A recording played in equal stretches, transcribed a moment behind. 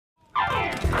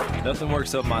Nothing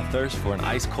works up my thirst for an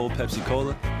ice-cold Pepsi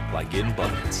Cola like getting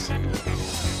buckets.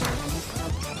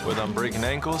 Whether I'm breaking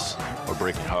ankles or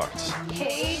breaking hearts.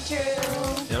 Hey, Drew.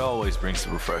 It always brings the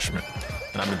refreshment,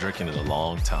 and I've been drinking it a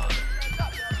long time.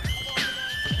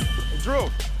 Drew,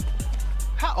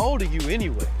 how old are you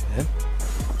anyway? Man.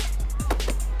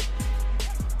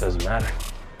 Doesn't matter.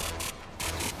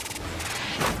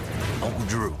 Uncle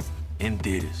Drew, in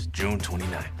theaters, June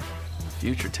 29th.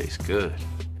 Future tastes good.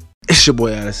 It's your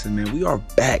boy Addison, man. We are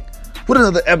back with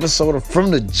another episode of From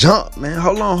the Jump, man.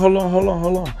 Hold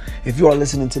on. If you are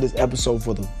listening to this episode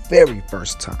for the very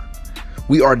first time,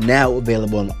 we are now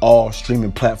available on all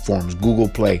streaming platforms: Google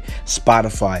Play,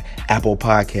 Spotify, Apple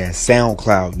Podcasts,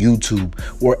 SoundCloud, YouTube,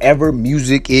 wherever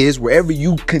music is, wherever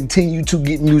you continue to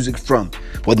get music from,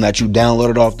 whether or not you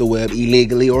download it off the web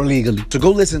illegally or legally. So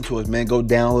go listen to us, man. Go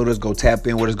download us, go tap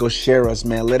in with us, go share us,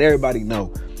 man. Let everybody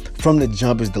know From the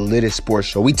Jump is the latest sports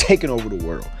show. We taking over the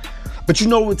world. But you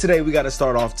know what? Today we got to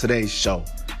start off today's show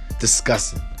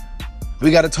discussing.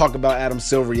 We got to talk about Adam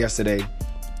Silver yesterday.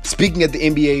 Speaking at the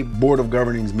NBA Board of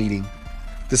Governors meeting,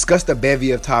 discussed a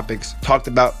bevy of topics, talked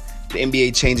about the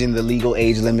NBA changing the legal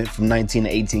age limit from 19 to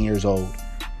 18 years old.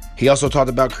 He also talked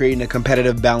about creating a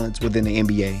competitive balance within the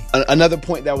NBA. Another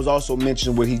point that was also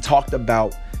mentioned where he talked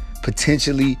about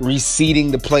potentially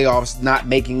reseeding the playoffs, not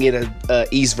making it a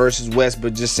East versus West,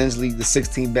 but just essentially the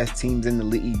 16 best teams in the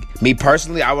league. Me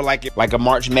personally, I would like it like a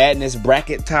March Madness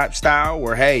bracket type style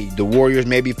where, hey, the Warriors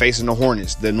may be facing the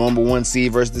Hornets, the number 1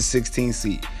 seed versus the 16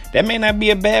 seed. That may not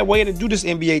be a bad way to do this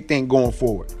NBA thing going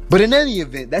forward. But in any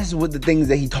event, that's what the things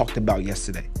that he talked about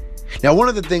yesterday. Now, one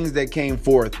of the things that came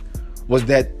forth was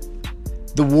that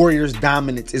the Warriors'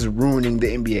 dominance is ruining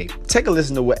the NBA. Take a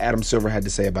listen to what Adam Silver had to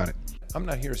say about it. I'm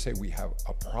not here to say we have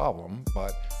a problem,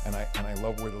 but I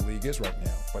love where the league is right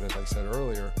now. But as I said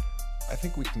earlier, I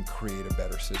think we can create a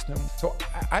better system. So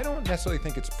I don't necessarily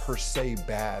think it's per se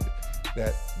bad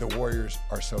that the Warriors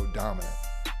are so dominant.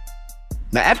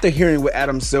 Now, after hearing what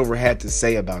Adam Silver had to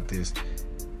say about this,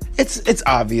 it's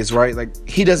obvious, right? Like,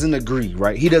 he doesn't agree,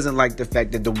 right? He doesn't like the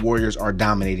fact that the Warriors are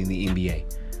dominating the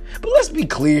NBA. But let's be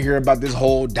clear here about this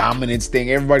whole dominance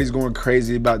thing. Everybody's going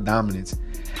crazy about dominance.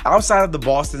 Outside of the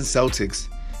Boston Celtics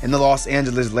and the Los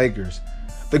Angeles Lakers,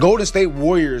 the Golden State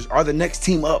Warriors are the next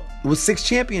team up with 6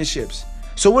 championships.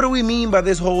 So what do we mean by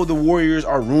this whole the Warriors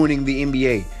are ruining the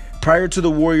NBA? Prior to the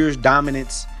Warriors'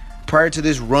 dominance, prior to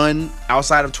this run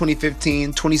outside of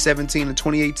 2015, 2017, and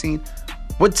 2018,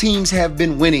 what teams have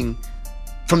been winning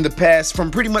from the past,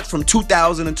 from pretty much from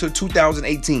 2000 until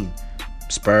 2018?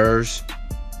 Spurs,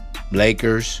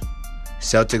 Lakers,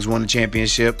 Celtics won the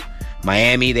championship.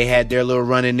 Miami, they had their little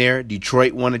run in there.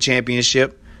 Detroit won a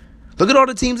championship. Look at all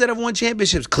the teams that have won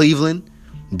championships. Cleveland,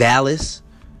 Dallas.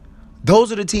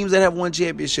 Those are the teams that have won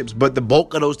championships. But the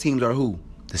bulk of those teams are who?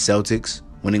 The Celtics,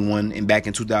 winning one back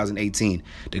in 2018.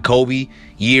 The Kobe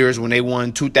years when they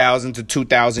won 2000 to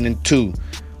 2002.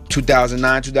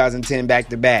 2009, 2010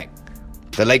 back-to-back.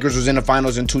 The Lakers was in the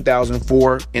finals in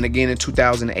 2004 and again in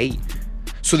 2008.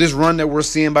 So this run that we're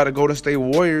seeing by the Golden State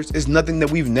Warriors is nothing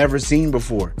that we've never seen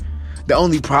before. The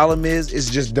only problem is it's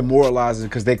just demoralizing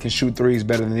because they can shoot threes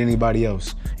better than anybody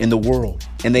else in the world.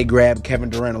 And they grabbed Kevin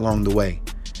Durant along the way.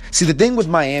 See, the thing with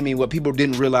Miami, what people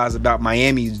didn't realize about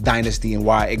Miami's dynasty and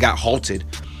why it got halted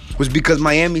was because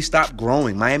Miami stopped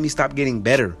growing. Miami stopped getting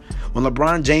better. When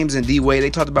LeBron James and D-Wade, they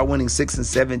talked about winning 6 and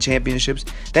 7 championships,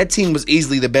 that team was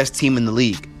easily the best team in the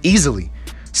league. Easily.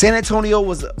 San Antonio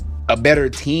was a better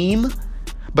team,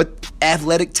 but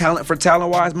athletic talent for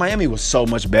talent-wise, Miami was so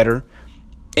much better.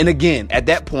 And again, at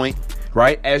that point,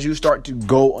 right, as you start to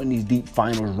go on these deep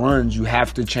finals runs, you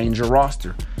have to change your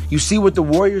roster. You see what the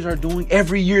Warriors are doing?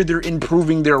 Every year they're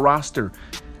improving their roster.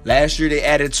 Last year they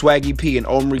added Swaggy P and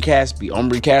Omri Caspi.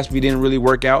 Omri Caspi didn't really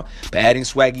work out, but adding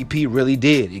Swaggy P really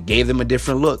did. It gave them a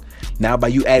different look. Now by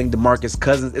you adding DeMarcus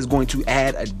Cousins, it's going to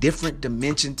add a different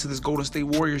dimension to this Golden State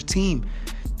Warriors team.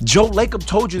 Joe Lacob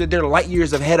told you that they're light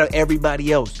years ahead of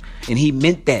everybody else, and he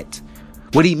meant that.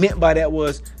 What he meant by that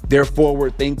was they're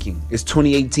forward thinking. It's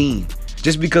 2018.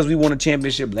 Just because we won a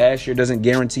championship last year doesn't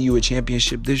guarantee you a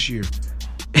championship this year.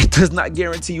 It does not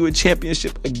guarantee you a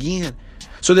championship again.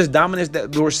 So this dominance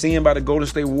that we're seeing by the Golden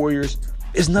State Warriors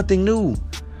is nothing new.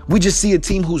 We just see a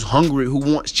team who's hungry, who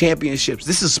wants championships.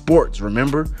 This is sports,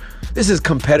 remember? This is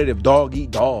competitive, dog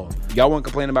eat dog. Y'all weren't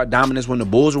complaining about dominance when the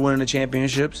Bulls were winning the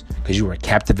championships because you were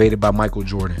captivated by Michael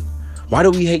Jordan. Why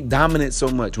do we hate dominance so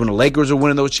much? When the Lakers are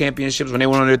winning those championships, when they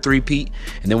went on their 3-peat,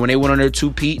 and then when they went on their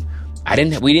 2-peat,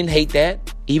 we didn't hate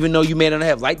that. Even though you may not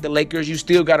have liked the Lakers, you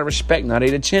still got to respect. Now they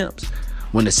the champs.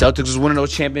 When the Celtics was winning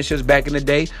those championships back in the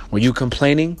day, were you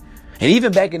complaining? And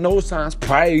even back in those times,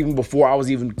 probably even before I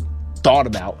was even thought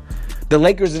about. The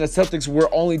Lakers and the Celtics were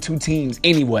only two teams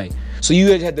anyway. So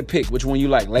you had to pick which one you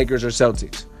like, Lakers or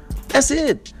Celtics. That's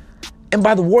it. And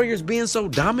by the Warriors being so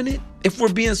dominant, if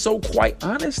we're being so quite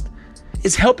honest,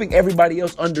 it's helping everybody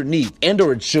else underneath,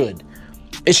 or it should.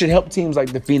 It should help teams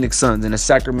like the Phoenix Suns and the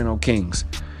Sacramento Kings.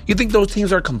 You think those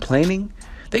teams are complaining?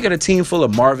 They got a team full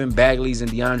of Marvin Bagleys and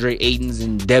DeAndre Aytons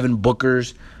and Devin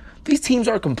Bookers. These teams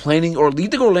are complaining, or you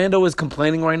think Orlando is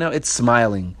complaining right now? It's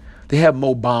smiling. They have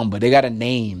Mo Bamba. They got a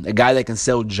name, a guy that can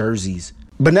sell jerseys.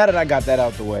 But now that I got that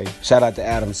out the way, shout out to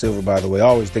Adam Silver, by the way,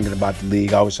 always thinking about the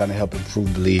league, always trying to help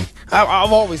improve the league.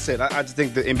 I've always said, I just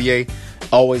think the NBA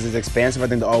always is expansive. I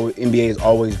think the NBA is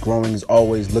always growing, is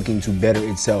always looking to better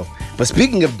itself. But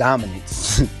speaking of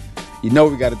dominance, you know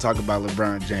we got to talk about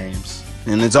LeBron James.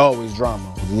 And it's always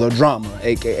drama. Drama,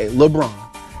 a.k.a. LeBron.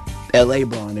 L.A.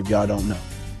 Bron, if y'all don't know.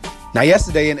 Now,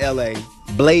 yesterday in L.A.,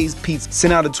 Blaze Pizza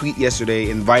sent out a tweet yesterday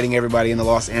inviting everybody in the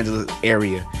Los Angeles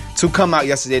area to come out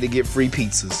yesterday to get free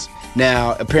pizzas.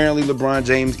 Now, apparently LeBron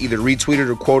James either retweeted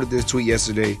or quoted this tweet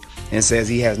yesterday and says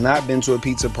he has not been to a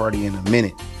pizza party in a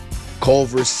minute.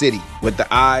 Culver City, with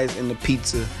the eyes and the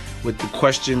pizza, with the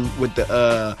question, with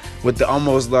the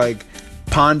almost like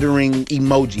pondering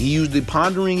emoji. He used the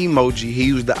pondering emoji, he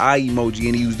used the eye emoji,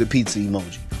 and he used the pizza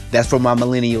emoji. That's for my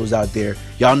millennials out there.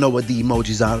 Y'all know what the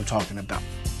emojis I'm talking about.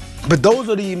 But those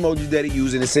are the emojis that he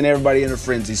used, and it sent everybody in a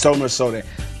frenzy. So much so that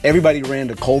everybody ran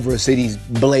to Culver City's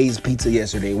Blaze Pizza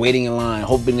yesterday, waiting in line,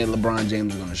 hoping that LeBron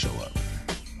James was going to show up.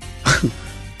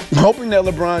 Hoping that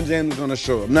LeBron James was going to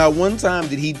show up. Now, one time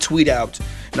did he tweet out,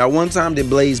 one time did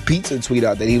Blaze Pizza tweet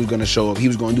out that he was going to show up. He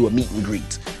was going to do a meet and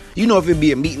greet. You know, if it'd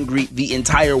be a meet and greet, the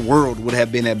entire world would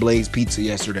have been at Blaze Pizza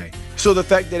yesterday. So the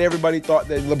fact that everybody thought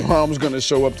that LeBron was going to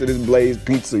show up to this Blaze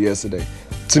Pizza yesterday,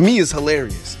 to me, is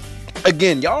hilarious.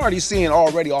 Again, y'all already seeing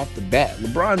already off the bat,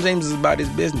 LeBron James is about his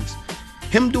business.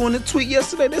 Him doing the tweet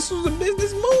yesterday, this was a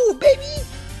business move, baby.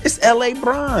 It's L.A.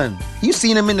 Bron. You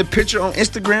seen him in the picture on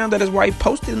Instagram that his wife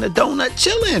posted in the donut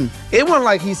chilling. It wasn't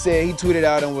like he said, he tweeted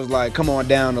out and was like, come on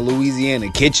down to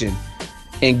Louisiana Kitchen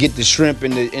and get the shrimp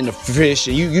and the fish.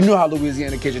 And you know how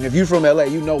Louisiana Kitchen, if you're from L.A.,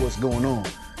 you know what's going on.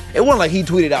 It wasn't like he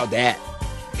tweeted out that.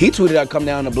 He tweeted out, come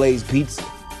down to Blaze Pizza.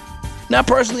 Now,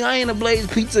 personally, I ain't a Blaze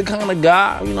Pizza kind of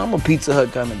guy. You know, I'm a Pizza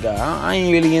Hut kind of guy. I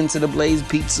ain't really into the Blaze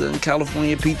Pizza and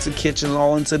California Pizza Kitchen,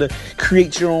 all into the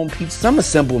create your own pizza. I'm a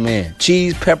simple man.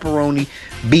 Cheese, pepperoni,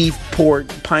 beef, pork,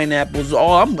 pineapples,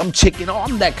 I'm chicken.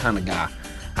 I'm that kind of guy.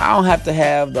 I don't have to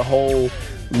have the whole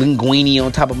linguine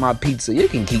on top of my pizza. You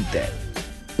can keep that.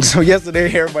 So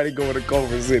yesterday, everybody going to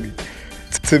Culver City,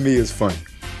 to me, is funny.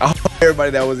 I hope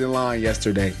everybody that was in line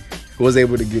yesterday was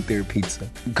able to get their pizza.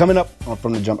 Coming up on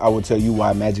From the Jump, I will tell you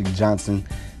why Magic Johnson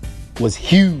was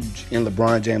huge in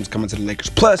LeBron James coming to the Lakers.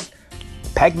 Plus,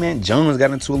 Pac-Man Jones got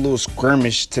into a little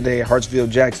skirmish today at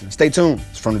Hartsfield-Jackson. Stay tuned.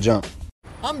 It's From the Jump.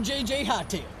 I'm JJ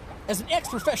Hightail. As an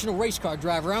ex-professional race car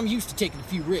driver, I'm used to taking a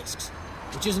few risks,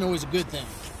 which isn't always a good thing.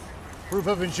 Proof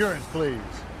of insurance, please.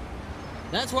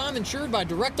 That's why I'm insured by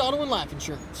Direct Auto and Life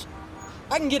Insurance.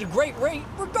 I can get a great rate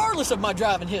regardless of my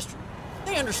driving history.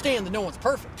 They understand that no one's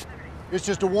perfect. It's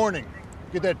just a warning.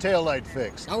 Get that taillight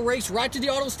fixed. I'll race right to the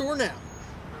auto store now.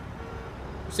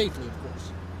 Safely, of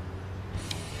course.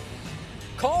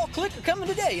 Call, click, or come in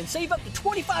today and save up to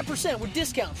 25% with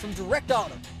discounts from Direct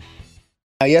Auto.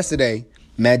 Now, yesterday,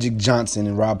 Magic Johnson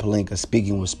and Rob Pelinka,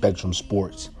 speaking with Spectrum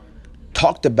Sports,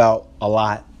 talked about a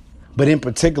lot, but in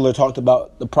particular talked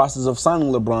about the process of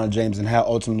signing LeBron James and how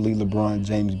ultimately LeBron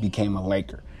James became a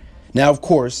Laker. Now, of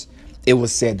course, it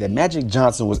was said that Magic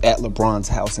Johnson was at LeBron's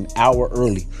house an hour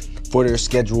early for their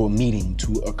scheduled meeting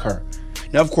to occur.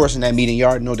 Now, of course, in that meeting, you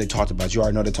already know they talked about. You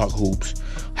already know they talk hoops.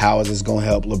 How is this going to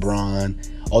help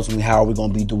LeBron? Ultimately, how are we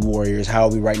going to beat the Warriors? How are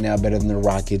we right now better than the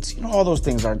Rockets? You know, all those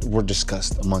things were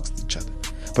discussed amongst each other.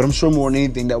 But I'm sure more than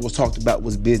anything that was talked about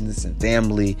was business and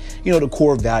family, you know, the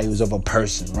core values of a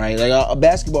person, right? Like,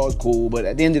 basketball is cool, but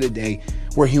at the end of the day,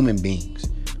 we're human beings.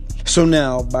 So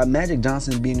now, by Magic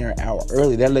Johnson being there an hour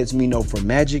early, that lets me know for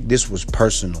Magic, this was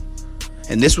personal.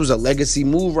 And this was a legacy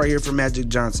move right here for Magic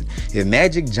Johnson. If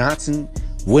Magic Johnson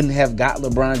wouldn't have got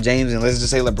LeBron James, and let's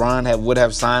just say LeBron would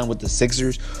have signed with the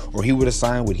Sixers, or he would have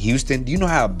signed with Houston, do you know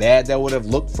how bad that would have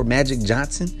looked for Magic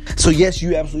Johnson? So yes,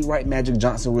 you're absolutely right, Magic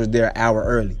Johnson was there an hour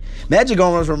early. Magic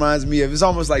almost reminds me of, it's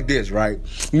almost like this, right?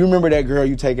 You remember that girl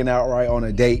you taking out, right, on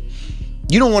a date?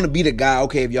 You don't want to be the guy,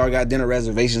 okay, if y'all got dinner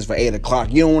reservations for 8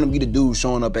 o'clock, you don't want to be the dude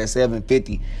showing up at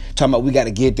 7:50, talking about we got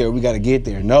to get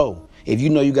there. No. If you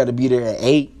know you got to be there at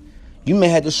 8, you may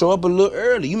have to show up a little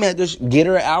early. You may have to get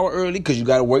her an hour early because you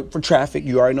got to wait for traffic.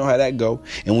 You already know how that go.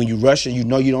 And when you rush her, you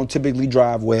know you don't typically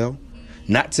drive well.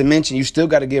 Not to mention, you still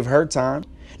got to give her time.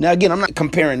 Now, again, I'm not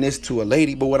comparing this to a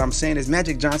lady, but what I'm saying is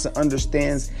Magic Johnson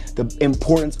understands the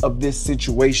importance of this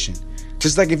situation.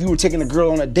 Just like if you were taking a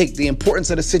girl on a date, the importance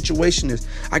of the situation is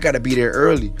I got to be there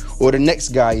early, or the next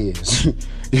guy is.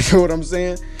 You feel what I'm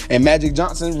saying? And Magic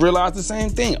Johnson realized the same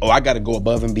thing. Oh, I got to go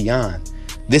above and beyond.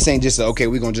 This ain't just, okay,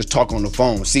 we're going to just talk on the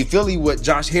phone. See, Philly, what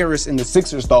Josh Harris and the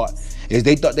Sixers thought is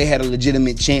they thought they had a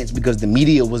legitimate chance because the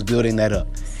media was building that up.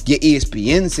 Your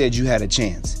ESPN said you had a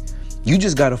chance. You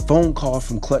just got a phone call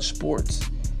from Clutch Sports.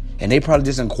 And they probably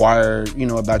just inquired,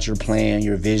 about your plan,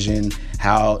 your vision,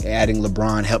 how adding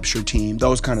LeBron helps your team,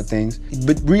 those kind of things.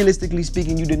 But realistically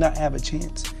speaking, you did not have a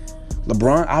chance.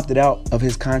 LeBron opted out of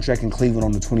his contract in Cleveland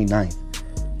on the 29th.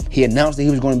 He announced that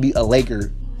he was going to be a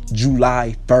Laker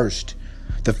July 1st.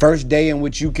 The first day in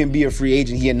which you can be a free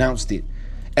agent, he announced it.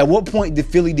 At what point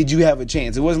did you have a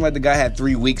chance? It wasn't like the guy had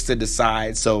 3 weeks to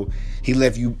decide, so he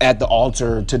left you at the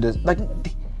altar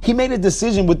he made a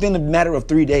decision within a matter of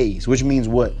 3 days, which means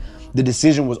what? The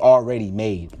decision was already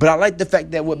made. But I like the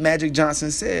fact that what Magic Johnson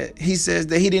said, he says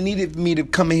that he didn't need me to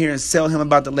come in here and sell him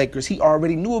about the Lakers. He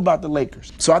already knew about the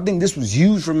Lakers. So I think this was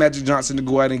huge for Magic Johnson to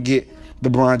go out and get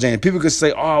LeBron James. People could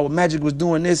say, oh, well, Magic was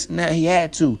doing this and that. He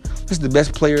had to. This is the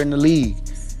best player in the league.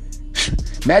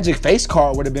 Magic face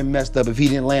card would have been messed up if he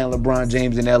didn't land LeBron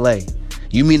James in L.A.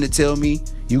 You mean to tell me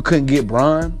you couldn't get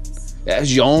Bron?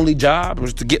 That's your only job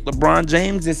was to get LeBron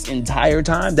James this entire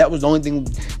time? That was the only thing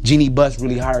Jeannie Buss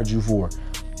really hired you for.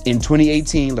 In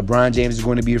 2018, LeBron James is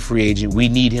going to be a free agent. We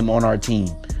need him on our team.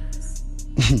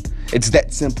 It's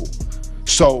that simple.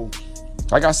 So,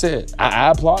 like I said, I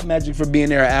applaud Magic for being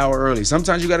there an hour early.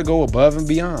 Sometimes you got to go above and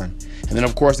beyond. And then,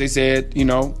 of course, they said,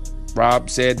 Rob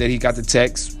said that he got the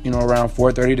text, around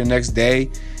 4:30 the next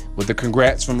day with the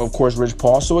congrats from, of course, Rich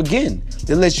Paul. So again,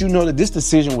 that lets you know that this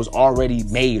decision was already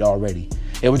made already.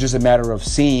 It was just a matter of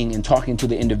seeing and talking to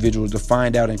the individuals to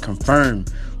find out and confirm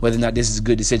whether or not this is a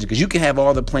good decision. Because you can have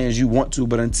all the plans you want to,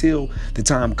 but until the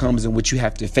time comes in which you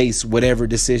have to face whatever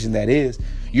decision that is,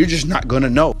 you're just not going to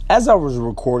know. As I was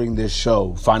recording this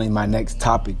show, finding my next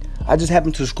topic, I just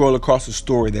happened to scroll across a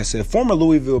story that said former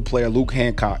Louisville player Luke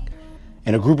Hancock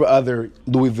and a group of other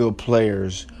Louisville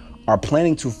players are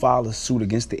planning to file a suit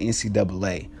against the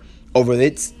NCAA over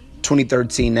its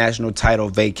 2013 national title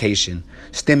vacation,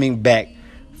 stemming back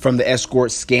from the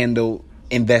escort scandal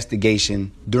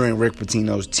investigation during Rick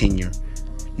Pitino's tenure.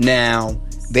 Now,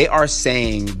 they are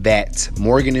saying that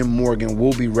Morgan & Morgan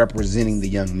will be representing the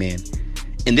young men.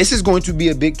 And this is going to be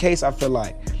a big case, I feel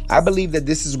like. I believe that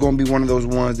this is going to be one of those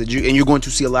ones that you're going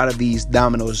to see a lot of these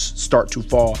dominoes start to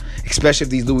fall, especially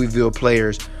if these Louisville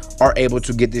players are able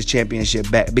to get this championship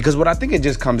back. Because what I think it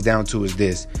just comes down to is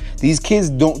this. These kids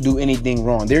don't do anything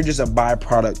wrong. They're just a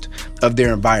byproduct of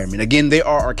their environment. Again, they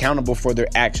are accountable for their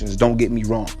actions. Don't get me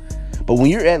wrong. But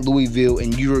when you're at Louisville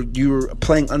and you're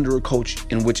playing under a coach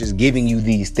in which is giving you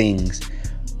these things,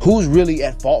 who's really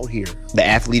at fault here? The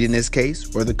athlete in this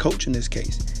case or the coach in this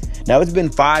case? Now, it's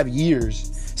been 5 years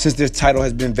since this title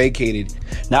has been vacated.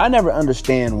 Now, I never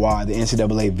understand why the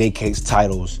NCAA vacates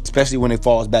titles, especially when it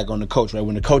falls back on the coach, right?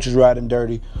 When the coach is riding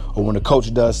dirty or when the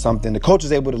coach does something, the coach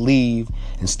is able to leave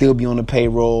and still be on the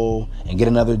payroll and get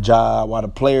another job while the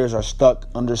players are stuck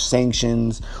under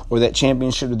sanctions or that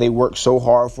championship that they worked so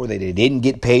hard for that they didn't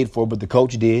get paid for, but the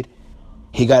coach did.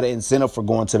 He got an incentive for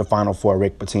going to the Final Four,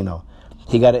 Rick Pitino.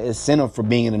 He got an incentive for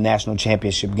being in the national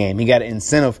championship game. He got an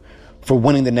incentive for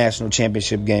winning the national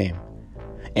championship game.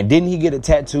 And didn't he get a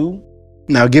tattoo?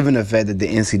 Now, given the fact that the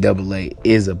NCAA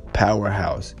is a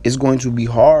powerhouse, it's going to be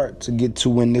hard to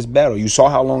win this battle. You saw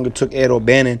how long it took Ed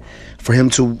O'Bannon for him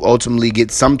to ultimately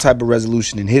get some type of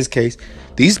resolution in his case.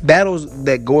 These battles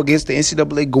that go against the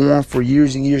NCAA go on for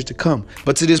years and years to come.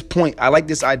 But to this point, I like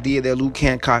this idea that Luke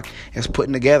Hancock is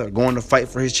putting together, going to fight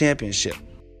for his championship.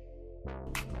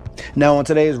 Now, on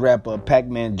today's wrap-up,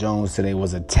 Pac-Man Jones today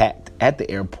was attacked at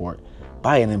the airport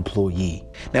by an employee.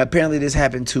 Now, apparently this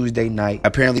happened Tuesday night.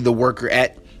 Apparently the worker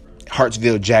at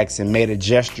Hartsville Jackson made a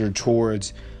gesture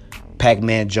towards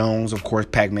Pac-Man Jones. Of course,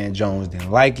 Pac-Man Jones didn't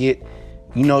like it.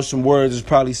 Some words was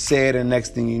probably said, and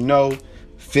next thing you know,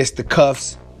 fist the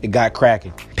cuffs, it got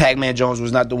cracking. Pac-Man Jones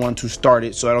was not the one to start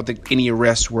it, so I don't think any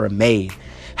arrests were made.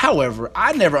 However,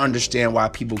 I never understand why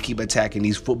people keep attacking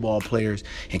these football players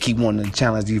and keep wanting to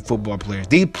challenge these football players.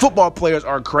 These football players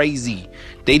are crazy.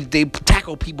 They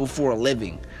tackle people for a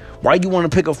living. Why do you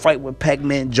want to pick a fight with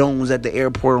Pac-Man Jones at the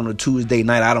airport on a Tuesday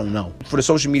night? I don't know. For the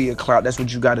social media clout, that's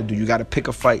what you got to do. You got to pick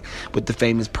a fight with the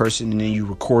famous person, and then you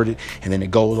record it, and then it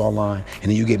goes online,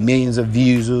 and then you get millions of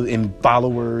views and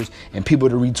followers and people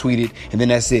to retweet it, and then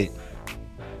that's it.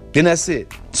 then that's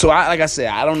it. So like I said,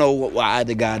 I don't know why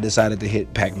the guy decided to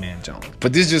hit Pac-Man Jones,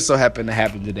 but this just so happened to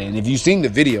happen today. And if you've seen the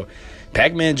video,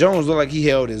 Pac-Man Jones looked like he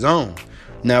held his own.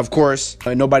 Now, of course,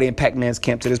 nobody in Pac-Man's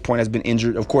camp to this point has been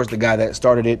injured. Of course, the guy that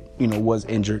started it, was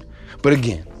injured. But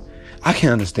again, I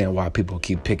can't understand why people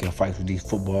keep picking fights with these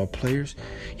football players.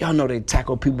 Y'all know they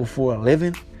tackle people for a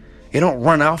living. They don't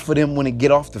run out for them when they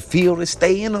get off the field. They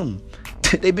stay in them.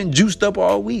 They've been juiced up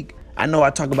all week. I know I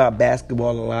talk about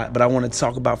basketball a lot, but I want to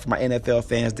talk about for my NFL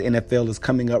fans, the NFL is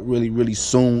coming up really, really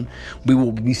soon. We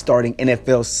will be starting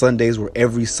NFL Sundays, where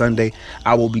every Sunday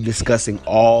I will be discussing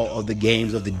all of the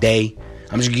games of the day.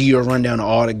 I'm just giving you a rundown of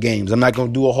all the games. I'm not going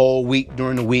to do a whole week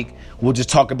during the week. We'll just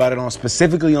talk about it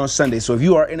specifically on Sunday. So if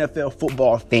you are an NFL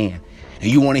football fan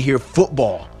and you want to hear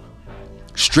football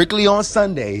strictly on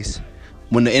Sundays,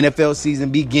 when the NFL season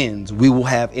begins, we will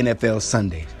have NFL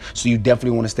Sundays. So you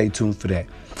definitely want to stay tuned for that.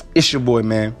 It's your boy,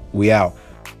 man. We out.